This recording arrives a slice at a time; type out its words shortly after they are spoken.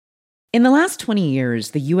In the last 20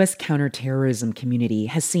 years, the U.S. counterterrorism community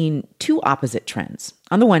has seen two opposite trends.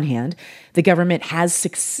 On the one hand, the government has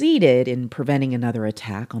succeeded in preventing another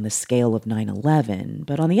attack on the scale of 9/11.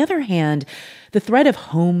 But on the other hand, the threat of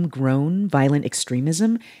homegrown violent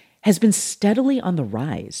extremism has been steadily on the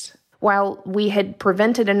rise. While we had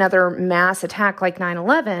prevented another mass attack like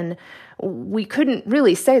 9/11, we couldn't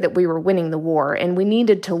really say that we were winning the war, and we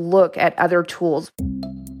needed to look at other tools.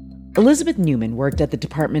 Elizabeth Newman worked at the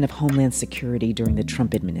Department of Homeland Security during the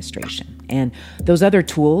Trump administration. And those other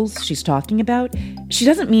tools she's talking about, she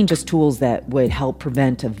doesn't mean just tools that would help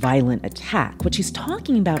prevent a violent attack. What she's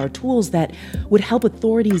talking about are tools that would help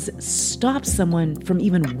authorities stop someone from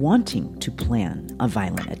even wanting to plan a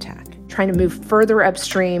violent attack. Trying to move further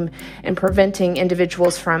upstream and preventing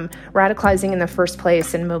individuals from radicalizing in the first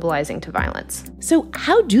place and mobilizing to violence. So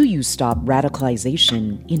how do you stop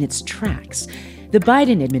radicalization in its tracks? The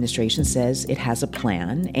Biden administration says it has a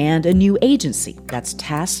plan and a new agency that's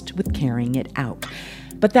tasked with carrying it out.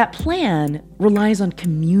 But that plan relies on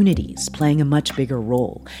communities playing a much bigger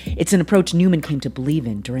role. It's an approach Newman came to believe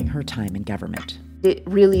in during her time in government. It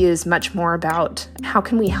really is much more about how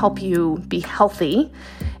can we help you be healthy?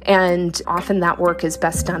 And often that work is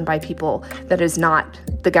best done by people that is not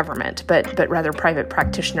the government, but rather private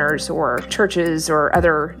practitioners or churches or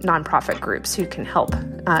other nonprofit groups who can help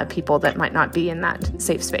people that might not be in that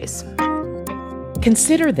safe space.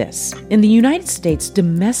 Consider this. In the United States,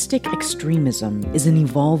 domestic extremism is an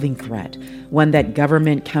evolving threat, one that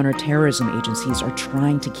government counterterrorism agencies are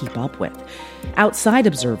trying to keep up with. Outside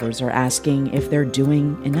observers are asking if they're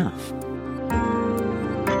doing enough.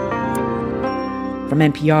 From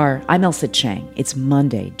NPR, I'm Elsa Chang. It's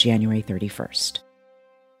Monday, January 31st.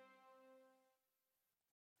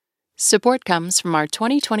 Support comes from our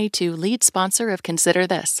 2022 lead sponsor of Consider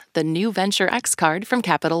This, the new Venture X card from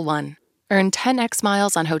Capital One. Earn 10x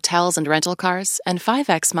miles on hotels and rental cars and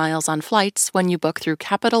 5x miles on flights when you book through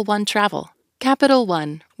Capital One Travel. Capital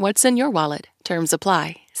One, what's in your wallet? Terms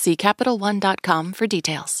apply. See CapitalOne.com for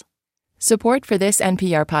details. Support for this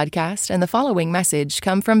NPR podcast and the following message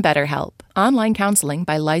come from BetterHelp, online counseling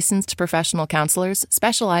by licensed professional counselors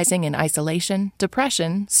specializing in isolation,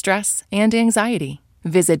 depression, stress, and anxiety.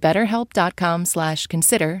 Visit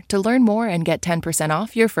BetterHelp.com/consider to learn more and get 10%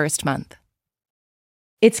 off your first month.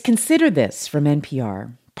 It's Consider This from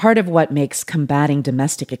NPR. Part of what makes combating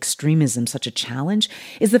domestic extremism such a challenge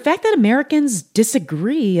is the fact that Americans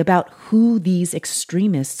disagree about who these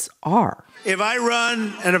extremists are. If I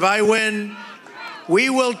run and if I win, we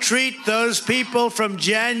will treat those people from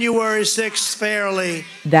January 6th fairly.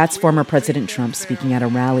 That's former President Trump speaking at a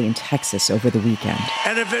rally in Texas over the weekend.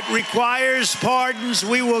 And if it requires pardons,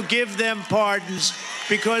 we will give them pardons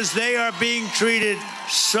because they are being treated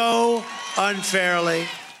so unfairly.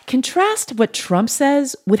 Contrast what Trump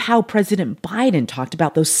says with how President Biden talked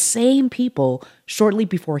about those same people shortly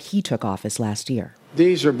before he took office last year.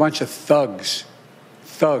 These are a bunch of thugs,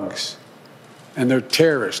 and they're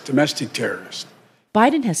terrorists, domestic terrorists.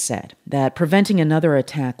 Biden has said that preventing another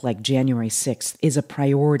attack like January 6th is a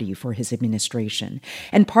priority for his administration.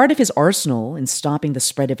 And part of his arsenal in stopping the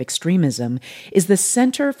spread of extremism is the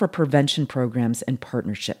Center for Prevention Programs and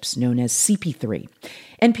Partnerships, known as CP3.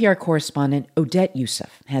 NPR correspondent Odette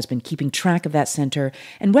Youssef has been keeping track of that center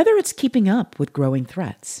and whether it's keeping up with growing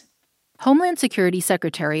threats. Homeland Security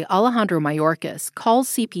Secretary Alejandro Mayorkas calls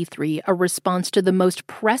CP3 a response to the most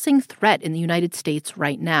pressing threat in the United States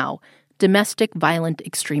right now, domestic violent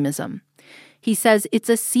extremism. He says it's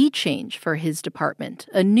a sea change for his department,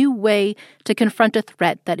 a new way to confront a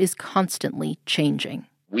threat that is constantly changing.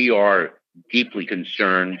 We are deeply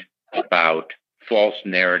concerned about false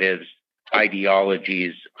narratives,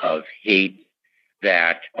 ideologies of hate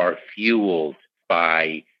that are fueled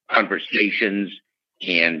by conversations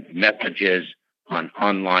and messages on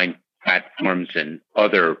online platforms and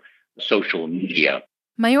other social media.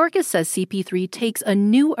 Mayorkas says CP3 takes a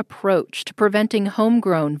new approach to preventing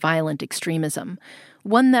homegrown violent extremism,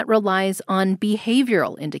 one that relies on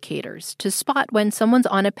behavioral indicators to spot when someone's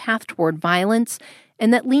on a path toward violence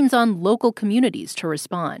and that leans on local communities to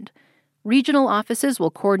respond. Regional offices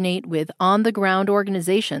will coordinate with on-the-ground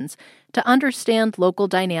organizations to understand local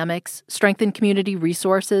dynamics, strengthen community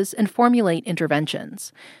resources, and formulate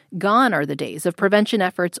interventions. Gone are the days of prevention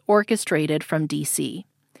efforts orchestrated from D.C.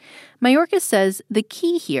 Mayorkas says the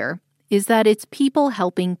key here is that it's people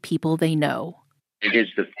helping people they know. It is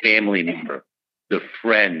the family member, the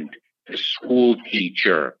friend, the school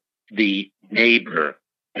teacher, the neighbor,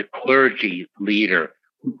 the clergy leader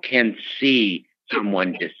who can see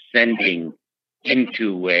someone descending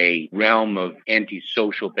into a realm of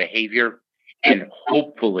antisocial behavior and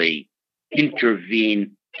hopefully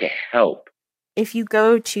intervene to help. If you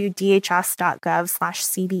go to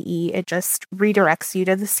dhs.gov/CVE, it just redirects you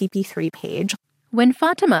to the CP3 page. When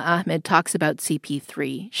Fatima Ahmed talks about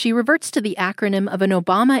CP3, she reverts to the acronym of an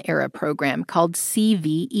Obama-era program called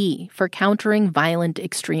CVE for Countering Violent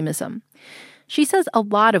Extremism. She says a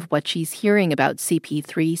lot of what she's hearing about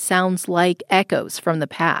CP3 sounds like echoes from the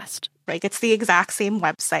past. Like, it's the exact same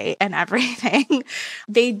website and everything.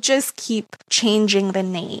 They just keep changing the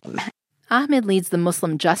name. Ahmed leads the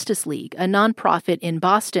Muslim Justice League, a nonprofit in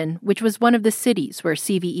Boston, which was one of the cities where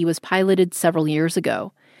CVE was piloted several years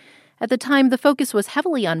ago. At the time, the focus was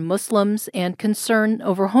heavily on Muslims and concern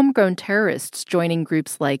over homegrown terrorists joining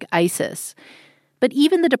groups like ISIS. But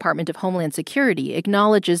even the Department of Homeland Security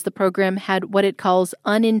acknowledges the program had what it calls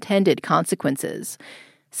unintended consequences.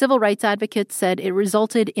 Civil rights advocates said it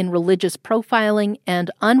resulted in religious profiling and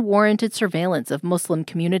unwarranted surveillance of Muslim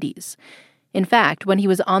communities. In fact, when he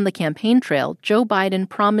was on the campaign trail, Joe Biden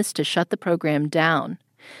promised to shut the program down.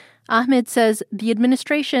 Ahmed says the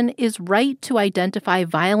administration is right to identify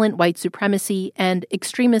violent white supremacy and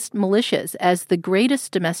extremist militias as the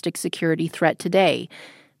greatest domestic security threat today,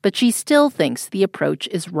 but she still thinks the approach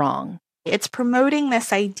is wrong. It's promoting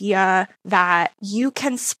this idea that you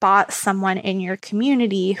can spot someone in your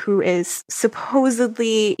community who is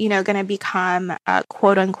supposedly, going to become a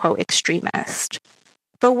quote-unquote extremist.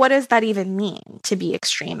 But what does that even mean, to be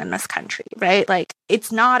extreme in this country, right? Like,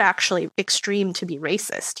 it's not actually extreme to be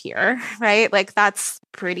racist here, right? Like, that's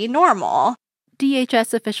pretty normal.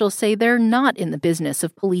 DHS officials say they're not in the business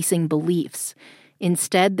of policing beliefs.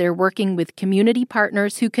 Instead, they're working with community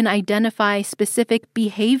partners who can identify specific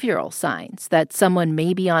behavioral signs that someone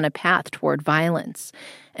may be on a path toward violence.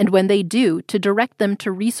 And when they do, to direct them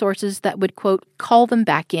to resources that would, quote, call them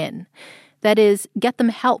back in. That is, get them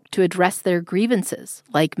help to address their grievances,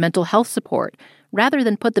 like mental health support, rather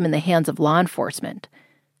than put them in the hands of law enforcement.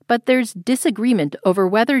 But there's disagreement over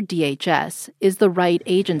whether DHS is the right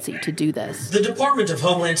agency to do this. The Department of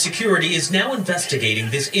Homeland Security is now investigating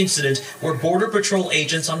this incident where Border Patrol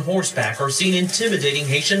agents on horseback are seen intimidating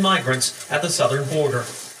Haitian migrants at the southern border.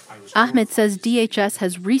 Ahmed says DHS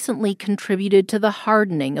has recently contributed to the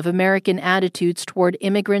hardening of American attitudes toward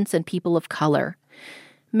immigrants and people of color.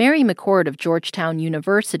 Mary McCord of Georgetown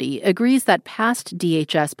University agrees that past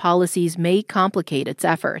DHS policies may complicate its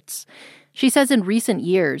efforts. She says in recent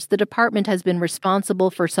years, the department has been responsible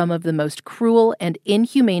for some of the most cruel and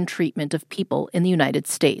inhumane treatment of people in the United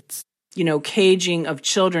States. Caging of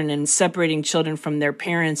children and separating children from their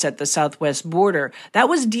parents at the southwest border. That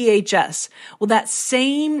was DHS. Well, that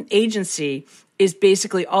same agency is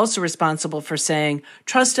basically also responsible for saying,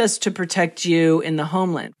 trust us to protect you in the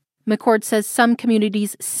homeland. McCord says some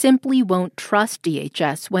communities simply won't trust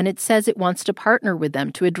DHS when it says it wants to partner with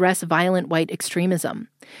them to address violent white extremism.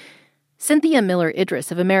 Cynthia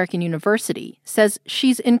Miller-Idris of American University says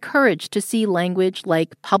she's encouraged to see language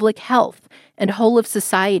like public health and whole of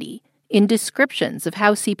society in descriptions of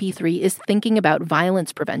how CP3 is thinking about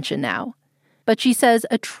violence prevention now. But she says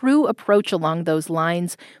a true approach along those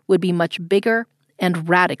lines would be much bigger and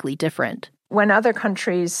radically different. When other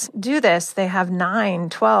countries do this, they have 9,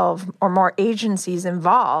 12 or more agencies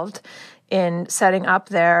involved in setting up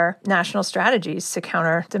their national strategies to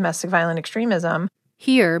counter domestic violent extremism.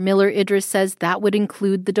 Here, Miller-Idris says that would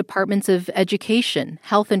include the Departments of Education,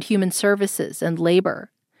 Health and Human Services, and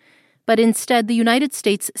Labor. But instead, the United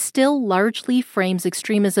States still largely frames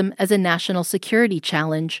extremism as a national security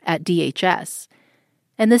challenge at DHS.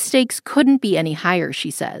 And the stakes couldn't be any higher,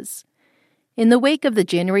 she says. In the wake of the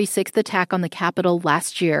January 6th attack on the Capitol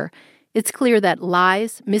last year, it's clear that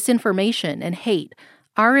lies, misinformation, and hate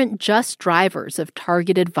aren't just drivers of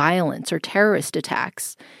targeted violence or terrorist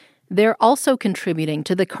attacks. They're also contributing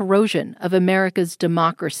to the corrosion of America's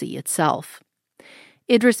democracy itself.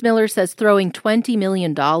 Idris Miller says throwing $20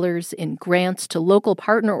 million in grants to local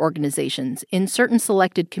partner organizations in certain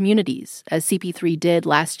selected communities, as CP3 did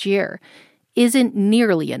last year, isn't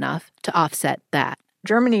nearly enough to offset that.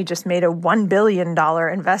 Germany just made a $1 billion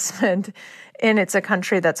investment and it's a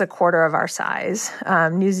country that's a quarter of our size.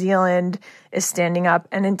 New Zealand is standing up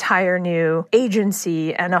an entire new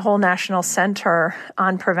agency and a whole national center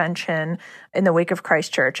on prevention in the wake of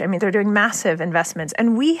Christchurch. I mean, they're doing massive investments.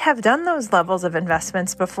 And we have done those levels of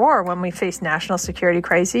investments before when we face national security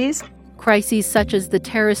crises. Crises such as the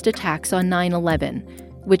terrorist attacks on 9/11,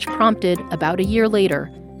 which prompted, about a year later,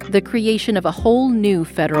 the creation of a whole new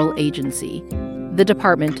federal agency, the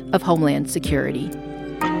Department of Homeland Security.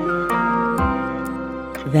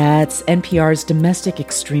 That's NPR's domestic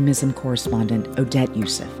extremism correspondent, Odette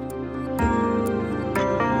Youssef.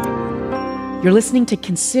 You're listening to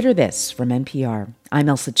Consider This from NPR. I'm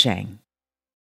Elsa Chang.